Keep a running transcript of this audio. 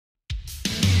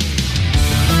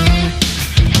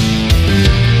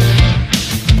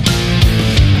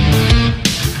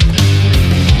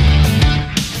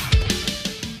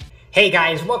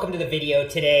guys, welcome to the video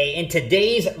today. In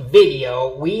today's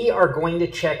video, we are going to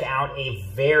check out a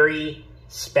very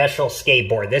special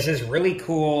skateboard. This is really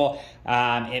cool.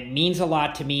 It means a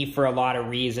lot to me for a lot of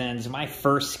reasons. My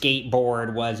first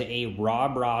skateboard was a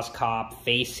Roskopp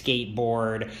face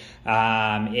skateboard.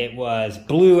 It was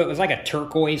blue. It was like a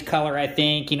turquoise color, I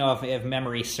think, you know, if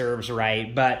memory serves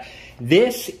right. But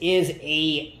this is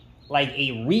a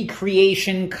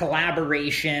recreation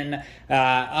collaboration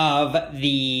of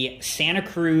the Santa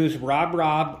Cruz Rob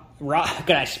Roskopp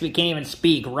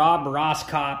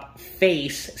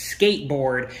face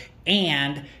skateboard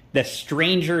and the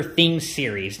Stranger Things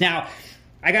series. Now,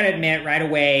 I gotta admit right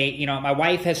away, you know, my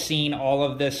wife has seen all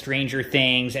of the Stranger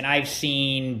Things, and I've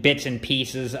seen bits and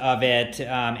pieces of it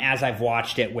as I've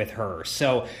watched it with her.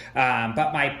 So,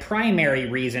 but my primary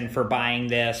reason for buying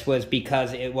this was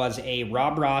because it was a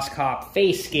Rob Roskopp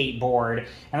face skateboard.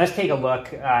 And let's take a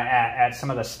look at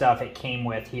some of the stuff it came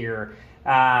with here.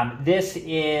 This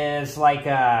is like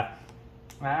a,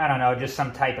 I don't know, just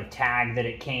some type of tag that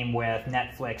it came with,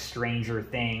 Netflix Stranger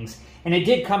Things. And it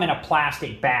did come in a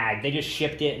plastic bag. They just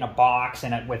shipped it in a box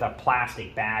and with a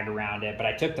plastic bag around it. But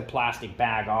I took the plastic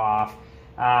bag off.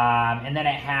 And then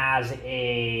it has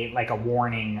a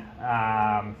warning,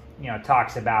 you know, it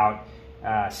talks about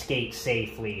skate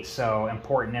safely. So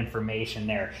important information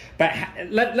there. But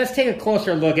let's take a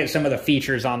closer look at some of the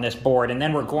features on this board. And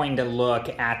then we're going to look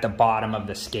at the bottom of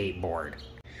the skateboard.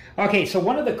 Okay, so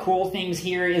one of the cool things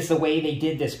here is the way they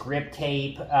did this grip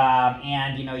tape,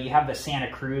 and you know, you have the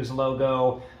Santa Cruz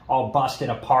logo all busted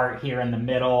apart here in the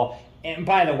middle. And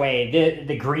by the way,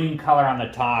 the green color on the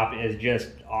top is just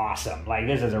awesome. Like,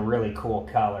 this is a really cool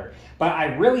color. But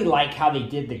I really like how they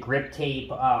did the grip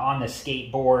tape on the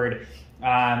skateboard.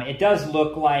 It does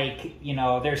look like, you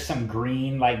know, there's some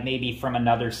green, like maybe from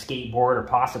another skateboard or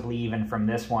possibly even from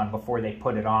this one before they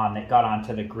put it on that got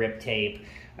onto the grip tape.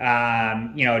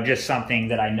 You know, just something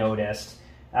that I noticed.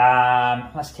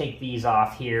 Let's take these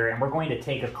off here, and we're going to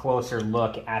take a closer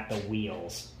look at the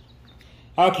wheels.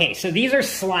 Okay, so these are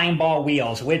slime ball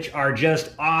wheels, which are just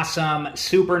awesome,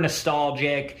 super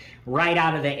nostalgic, right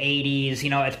out of the 80s. You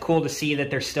know, it's cool to see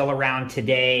that they're still around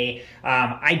today.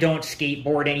 I don't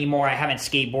skateboard anymore. I haven't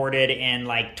skateboarded in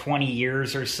like 20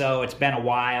 years or so. It's been a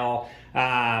while.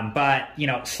 But, you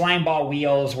know, slime ball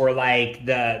wheels were like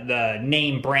the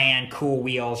name brand cool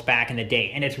wheels back in the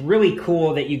day. And it's really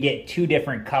cool that you get two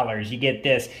different colors. You get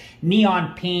this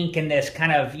neon pink and this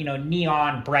kind of, you know,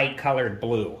 neon bright colored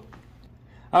blue.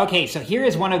 Okay, so here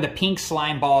is one of the pink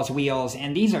slime balls wheels,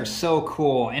 and these are so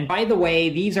cool. And by the way,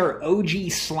 these are OG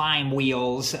slime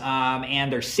wheels,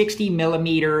 and they're 60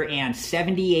 millimeter and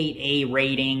 78A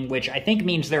rating, which I think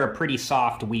means they're a pretty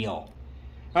soft wheel.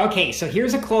 Okay, so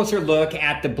here's a closer look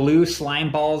at the blue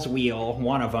slime balls wheel,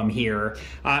 one of them here.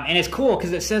 And it's cool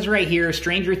because it says right here,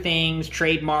 Stranger Things,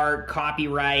 trademark,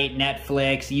 copyright,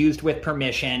 Netflix, used with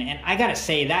permission. And I gotta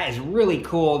say, that is really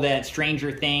cool that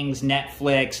Stranger Things,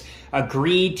 Netflix,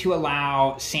 agreed to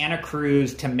allow Santa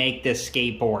Cruz to make this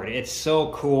skateboard. It's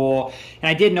so cool. And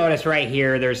I did notice right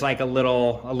here, there's like a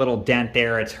little dent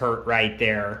there. It's hurt right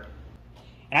there.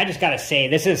 And I just gotta say,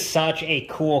 this is such a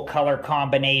cool color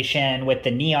combination with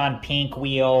the neon pink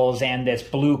wheels and this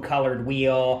blue colored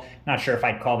wheel. Not sure if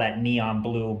I'd call that neon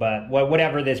blue, but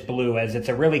whatever this blue is, it's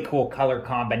a really cool color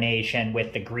combination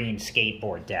with the green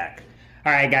skateboard deck.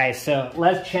 All right, guys, so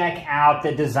let's check out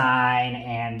the design,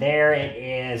 and there it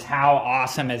is. How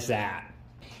awesome is that?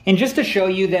 And just to show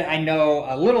you that I know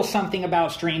a little something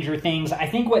about Stranger Things, I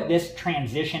think what this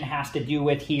transition has to do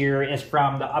with here is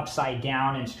from the Upside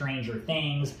Down in Stranger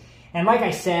Things. And like I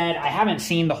said, I haven't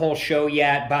seen the whole show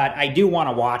yet, but I do want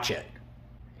to watch it.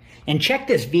 And check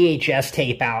this VHS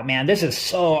tape out, man. This is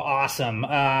so awesome.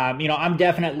 You know, I'm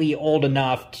definitely old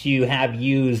enough to have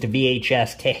used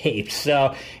VHS tapes.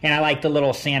 So, and I like the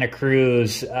little Santa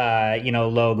Cruz, you know,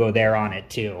 logo there on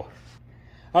it too.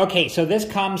 Okay, so this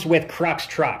comes with Cruz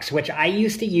trucks, which I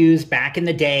used to use back in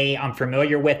the day. I'm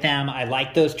familiar with them. I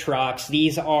like those trucks.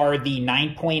 These are the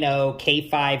 9.0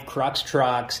 K5 Cruz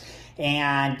trucks,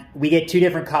 and we get two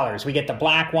different colors. We get the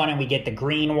black one and we get the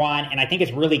green one, and I think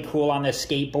it's really cool on this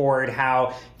skateboard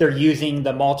how they're using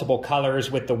the multiple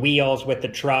colors with the wheels, with the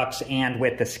trucks, and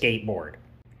with the skateboard.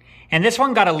 And this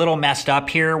one got a little messed up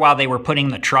here while they were putting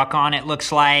the truck on, it looks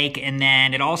like. And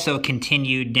then it also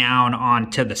continued down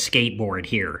onto the skateboard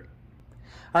here.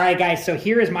 All right, guys, so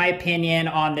here is my opinion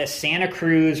on this Santa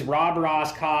Cruz Rob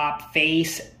Roskopp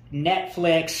face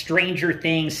Netflix Stranger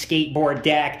Things skateboard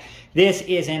deck. This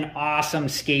is an awesome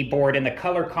skateboard, and the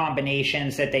color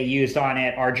combinations that they used on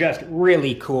it are just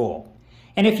really cool.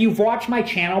 And if you've watched my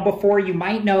channel before, you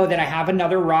might know that I have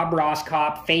another Rob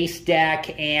Roskopp face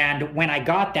deck, and when I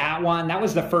got that one, that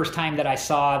was the first time that I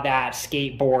saw that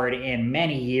skateboard in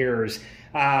many years.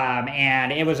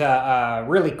 And it was a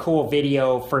really cool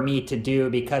video for me to do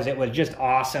because it was just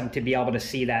awesome to be able to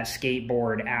see that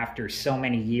skateboard after so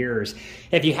many years.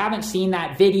 If you haven't seen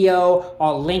that video,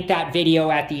 I'll link that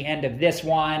video at the end of this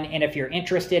one. And if you're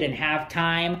interested and have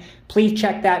time, please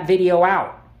check that video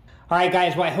out. All right,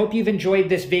 guys, well, I hope you've enjoyed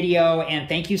this video, and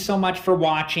thank you so much for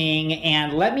watching.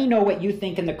 And let me know what you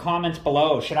think in the comments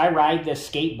below. Should I ride this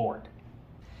skateboard?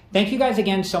 Thank you guys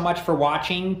again so much for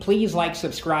watching. Please like,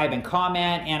 subscribe, and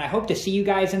comment, and I hope to see you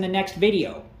guys in the next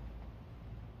video.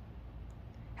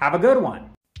 Have a good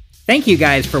one. Thank you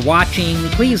guys for watching.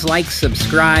 Please like,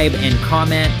 subscribe, and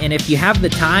comment, and if you have the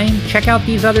time, check out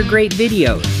these other great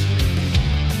videos.